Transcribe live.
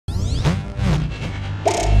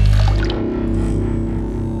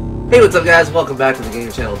Hey, what's up guys? Welcome back to the game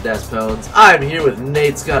channel Despwns. I'm here with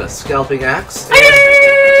Nate's got a scalping axe.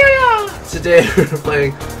 Today we're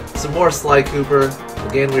playing some more Sly Cooper.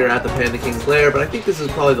 Again, we are at the Panda King's lair, but I think this is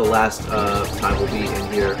probably the last time we'll be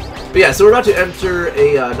in here. But yeah, so we're about to enter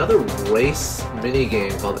another race mini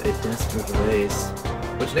game called a Desperate Race,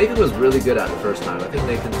 which Nathan was really good at the first time. I think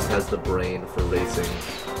Nathan just has the brain for racing.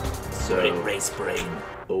 So race brain.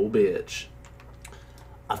 Oh bitch.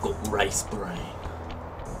 I've got race brain.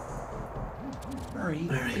 Murray,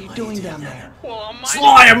 what are you doing down there? Well,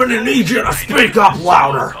 Sly, I'm gonna need you to speak up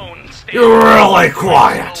louder. You're really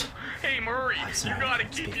quiet. Hey Murray, you gotta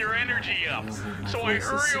keep your energy up. So I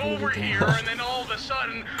hurry over here, and then all of a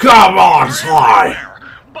sudden, Come on, Sly.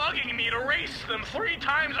 bugging me to race them 3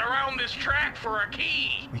 times around this track for a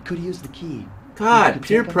key. We could use the key. God,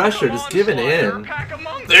 peer pressure, just giving in.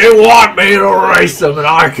 They want me to race them, and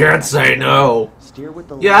I can't say no. Steer with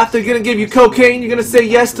the Yeah, if they're gonna give you cocaine, you're gonna say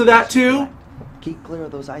yes to that too? Keep clear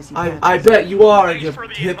of those icy I bet you are, you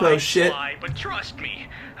hippo shit. But trust me,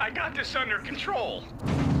 I got this under control.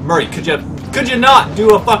 Murray, could you not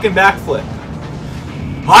do a fucking backflip?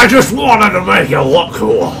 I just wanted to make you look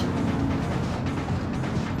cool.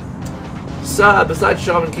 So, besides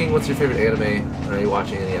Shaman King, what's your favorite anime? Are you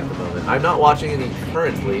watching any at the moment? I'm not watching any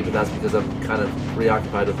currently, but that's because I'm kind of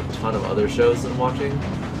preoccupied with a ton of other shows that I'm watching.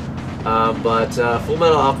 But Full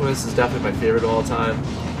Metal Alchemist is definitely my favorite of all time.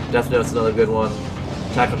 Death Note's another good one.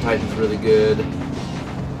 Attack on Titan's really good. I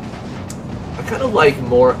kind of like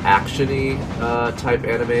more action-y type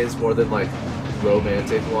animes more than like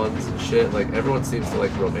romantic ones and shit. Like everyone seems to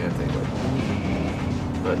like romantic,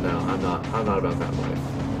 but no, I'm not about that life.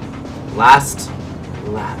 Last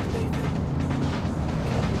lap, Nathan.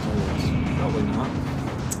 Probably not.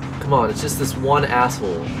 Come on, it's just this one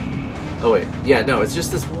asshole. Oh wait, yeah, no, it's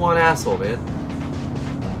just this one asshole, man.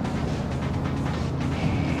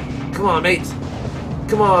 Come on, mate.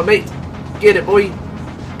 Come on, mate. Get it, boy.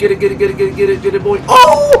 Get it, get it, get it, get it, get it, get it, boy.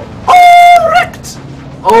 Oh! Oh, wrecked!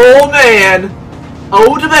 Oh, man.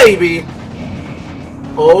 Oh, the baby.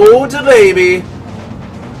 Oh, the baby.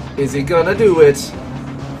 Is he gonna do it?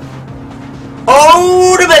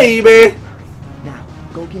 Oh, the baby. Now,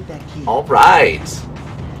 go get that key. All right.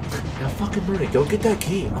 Now, fucking Murray, go get that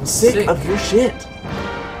key. I'm sick of your shit.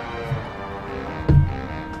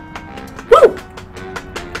 Woo!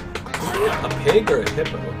 A pig or a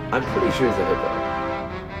hippo? I'm pretty sure it's a hippo.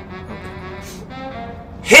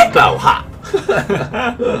 Hippo hop!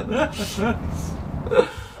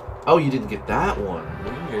 Oh, you didn't get that one.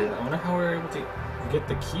 Weird. I wonder how we're able to get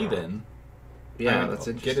the key then. Yeah, that's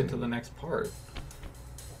interesting. Get into the next part.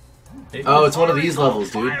 Maybe Oh, it's one of these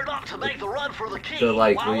levels, dude. They're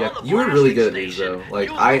like, you were really good at these though. Like,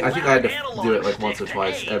 I think I had to do it like once or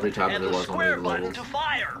twice every time there was one of these levels.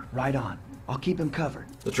 Right on. I'll keep him covered.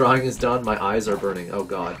 The drawing is done. My eyes are burning. Oh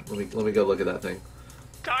god, let me go look at that thing.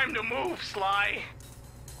 Time to move, Sly.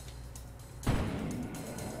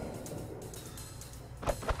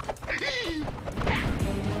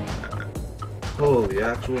 Holy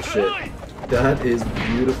actual shit. That is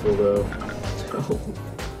beautiful though.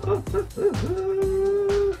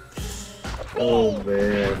 Oh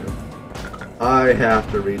man. I have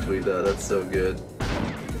to retweet that. That's so good.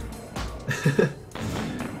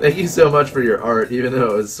 Thank you so much for your art, even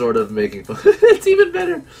though it was sort of making fun. It's even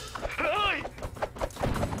better.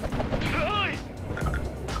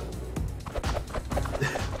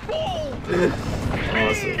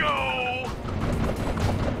 Awesome.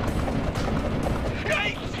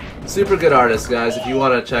 Super good artist, guys. If you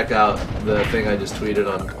want to check out the thing I just tweeted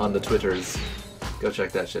on the Twitters, go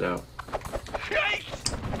check that shit out.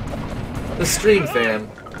 The stream fam.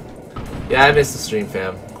 Yeah, I miss the stream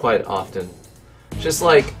fam quite often. Just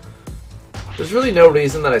like, there's really no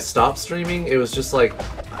reason that I stopped streaming. It was just like,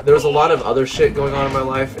 there was a lot of other shit going on in my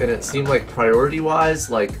life, and it seemed like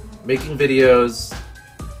priority-wise, like making videos,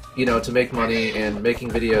 you know, to make money, and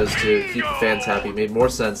making videos to keep the fans happy made more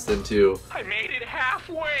sense than to, I made it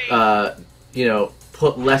halfway. you know,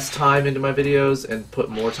 put less time into my videos and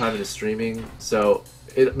put more time into streaming. So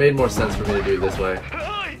it made more sense for me to do it this way.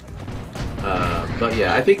 But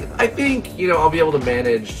yeah, I think you know, I'll be able to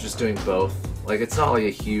manage just doing both. Like, it's not like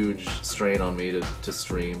a huge strain on me to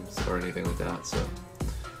stream or anything like that, so.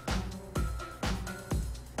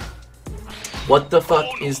 What the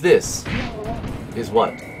fuck is this? Is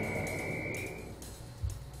what?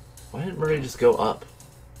 Why didn't Murray just go up?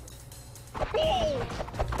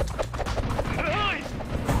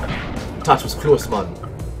 Touch was close, man.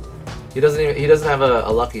 He doesn't have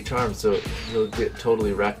a lucky charm, so he'll get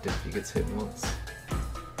totally wrecked if he gets hit once.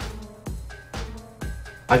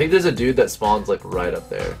 I think there's a dude that spawns like right up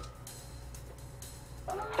there.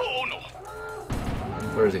 Oh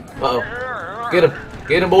Where is he? Uh-oh. Get him.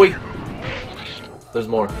 Get him, boy. There's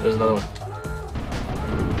more. There's another one.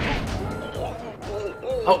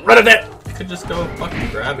 Oh, right up there! You could just go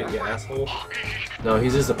fucking grab it, you asshole. No,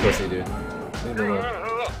 he's just a pussy, dude. Leave him alone.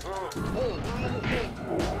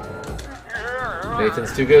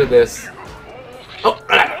 Nathan's too good at this. Oh!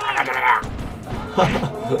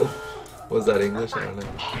 Was that English? I don't know.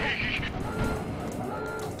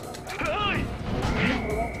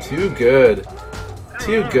 Too good.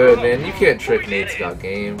 Too good, man. You can't trick Nate's got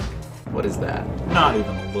game. What is that? Not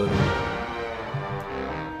even a little.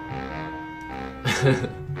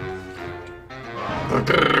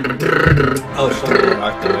 Oh, shut up,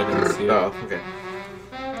 I didn't see it. Oh, okay.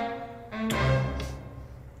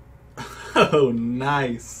 Oh,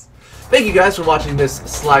 nice. Thank you guys for watching this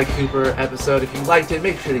Sly Cooper episode. If you liked it,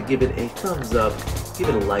 make sure to give it a thumbs up. Give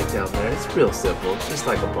it a like down there. It's real simple. It's just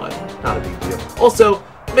like a button. Not a big deal. Also,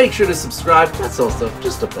 make sure to subscribe. That's also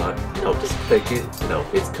just a button. You know, just click it. You know,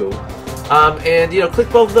 it's cool. And, you know, click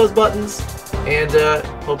both of those buttons. And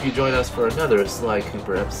hope you join us for another Sly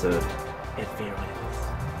Cooper episode. And farewell.